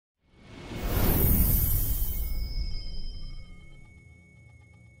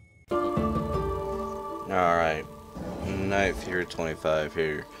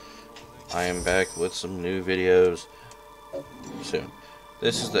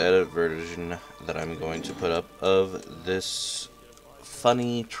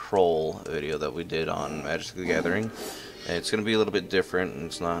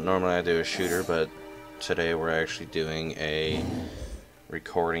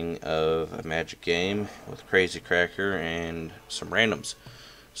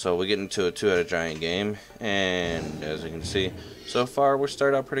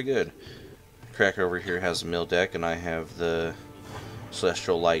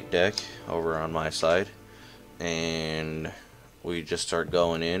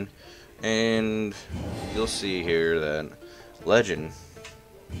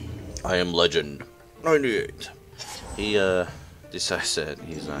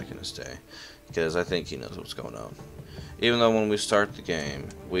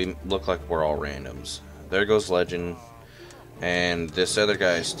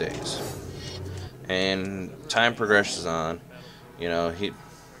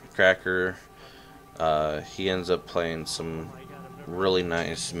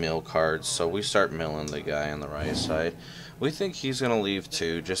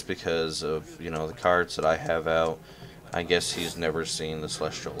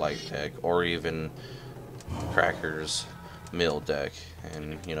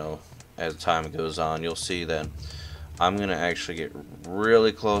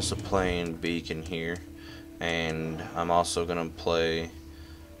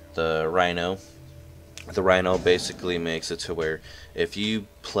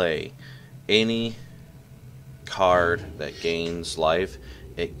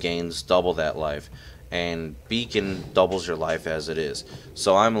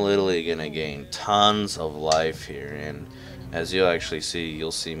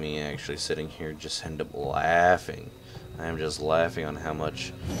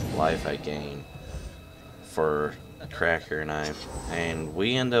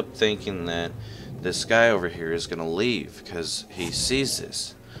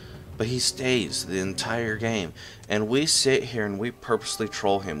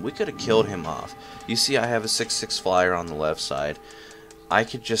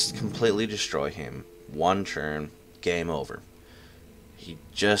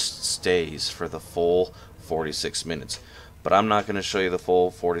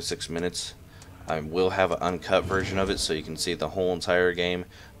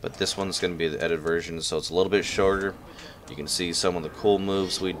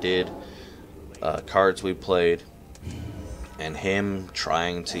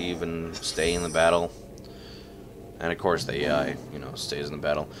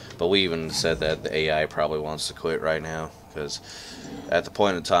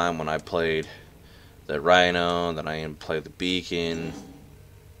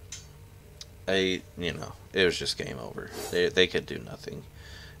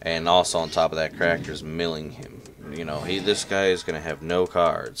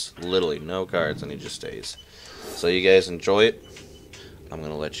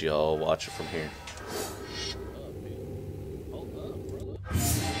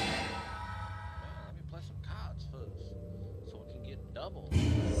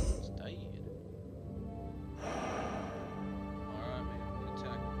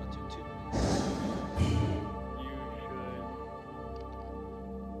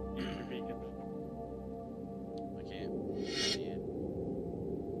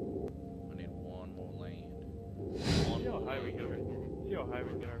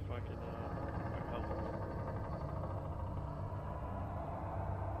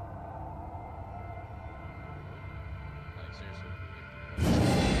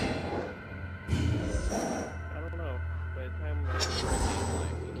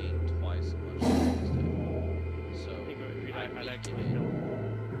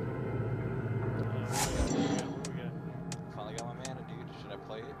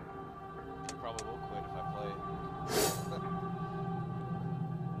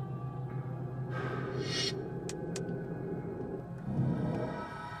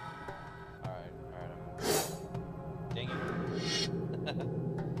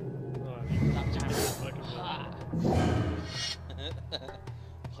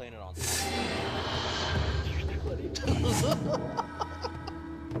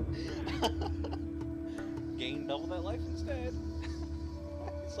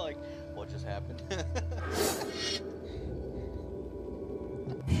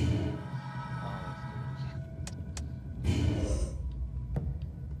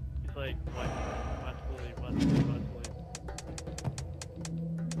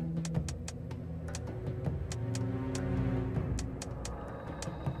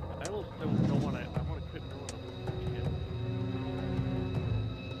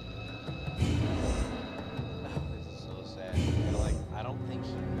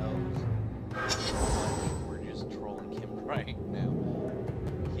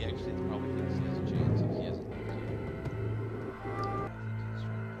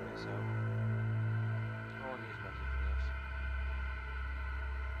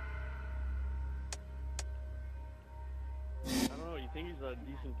think he's a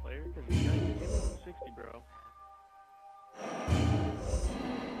decent player? Because he's got 60, bro.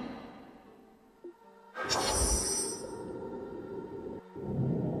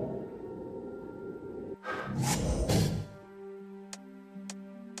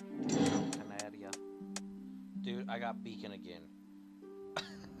 Canadia. Dude, I got beacon again.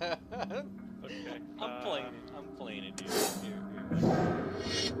 Okay. I'm playing it. I'm playing it, dude. Here.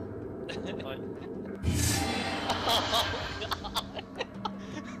 What?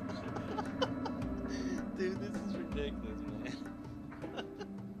 Dude, this is ridiculous, man.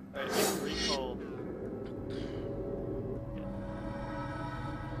 Alright, recall.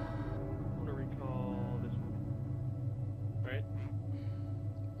 I'm gonna recall this one. Right?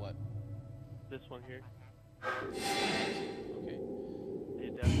 What? This one here. Okay.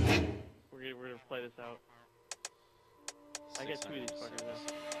 Yeah, definitely. We're gonna play this out. I got 2 of these fuckers now.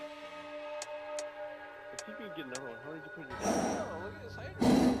 Let's see if we can get another one. How did you put it down? Oh, look at this hater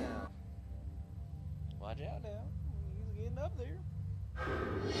now. Watch out now. He's getting up there.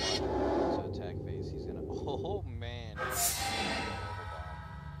 So attack phase, he's gonna. Oh man.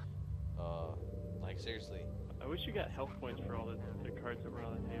 Like seriously. I wish you got health points for all the cards that were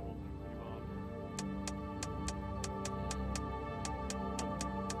on the table.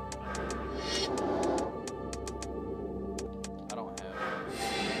 I don't have.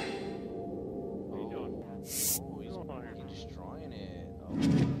 What are you doing? Oh, he's destroying it. Oh.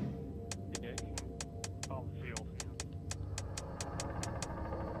 Yeah. Oh, the field.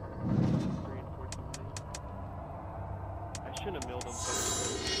 I shouldn't have milled him.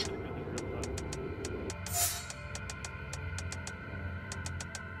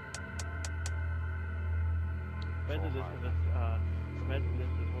 Imagine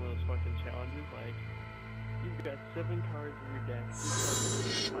this is one of those fucking challenges, like, you've got 7 cards in your deck,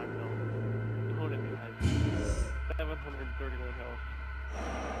 5 health, opponent has 731 health,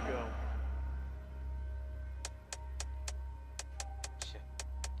 go. Shit.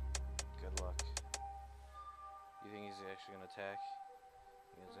 Good luck. You think he's actually gonna attack?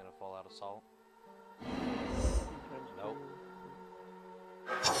 You think he's gonna fall out of salt? Nope.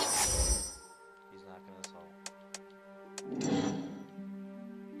 He's not gonna assault.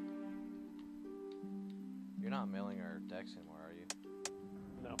 You're not milling our decks anymore, are you?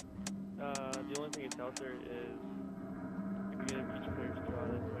 No. The only thing that's out there is, at the beginning of each player's draw,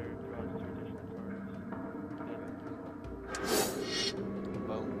 that player draws 2 additional cards.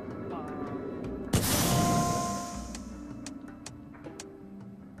 Boom.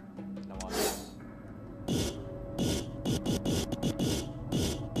 Now watch this.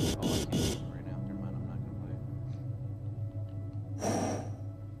 Oh, I can't use it right now. Never mind, I'm not gonna play it.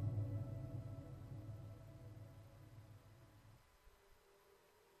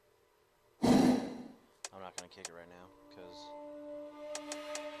 I'm not gonna kick it right now, because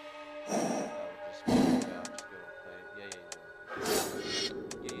I would just be just go play it. Yeah.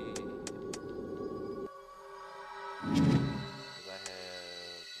 Because I have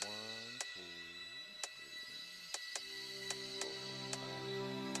 1, 2, 3, 4, 5.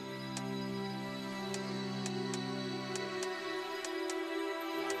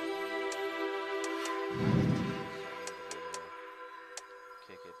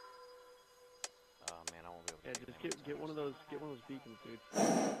 Kick it. Oh man, I won't be able to. Yeah, kick it just now. get one of those beacons, dude.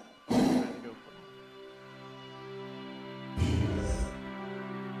 Trying to go for it.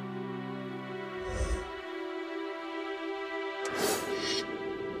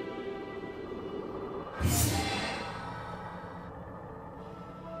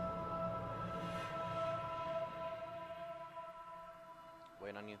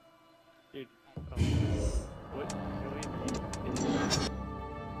 Waiting on you. Dude, what?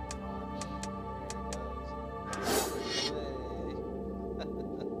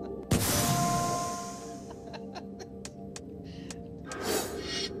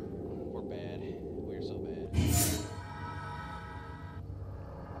 We're bad. We're so bad.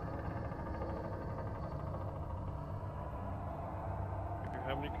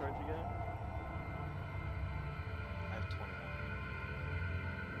 How many cards you got? I have 21.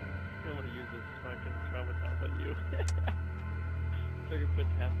 I don't want to use this so I can traumatize on you. So I can put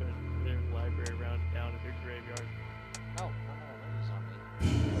half of their library round down in their graveyard. No, use on me.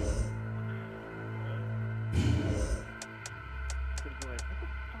 Gonna be like, what the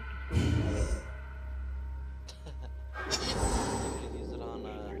fuck is going on? Use it on,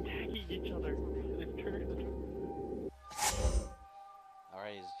 They're attacking each other. They've turned.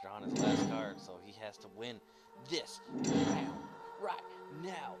 Alright, he's drawn his last card, so he has to win this round right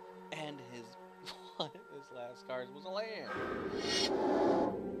now. And one of his last cards was a land.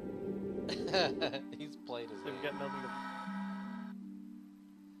 He's played his They've hand. got nothing to.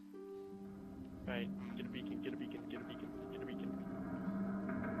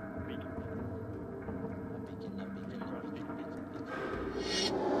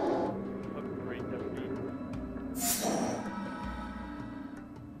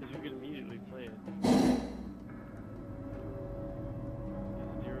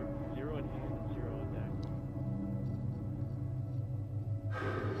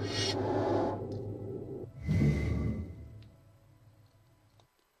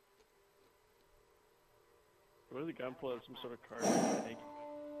 the gun, pull out some sort of card, like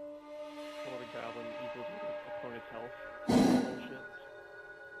pull out a goblin equals opponent's health. Bullshit.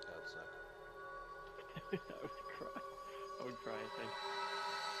 That would suck. I would cry. I would cry, I think.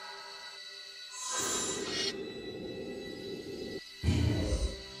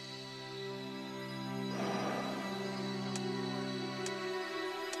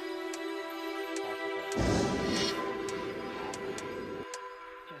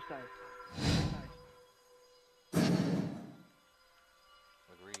 Chastise.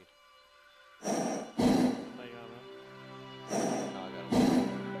 Agreed. I got that. No, I got it.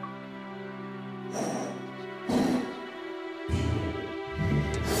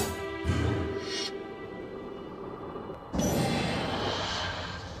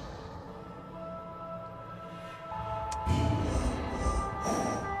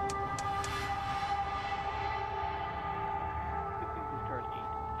 This card's 8.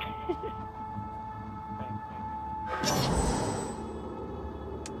 Bang, bang.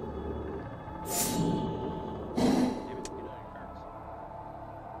 David, get out of your cards.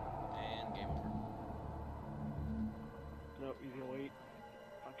 And game over. Nope, he's gonna wait.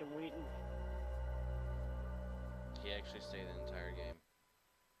 Fucking waiting. He actually stayed the entire game.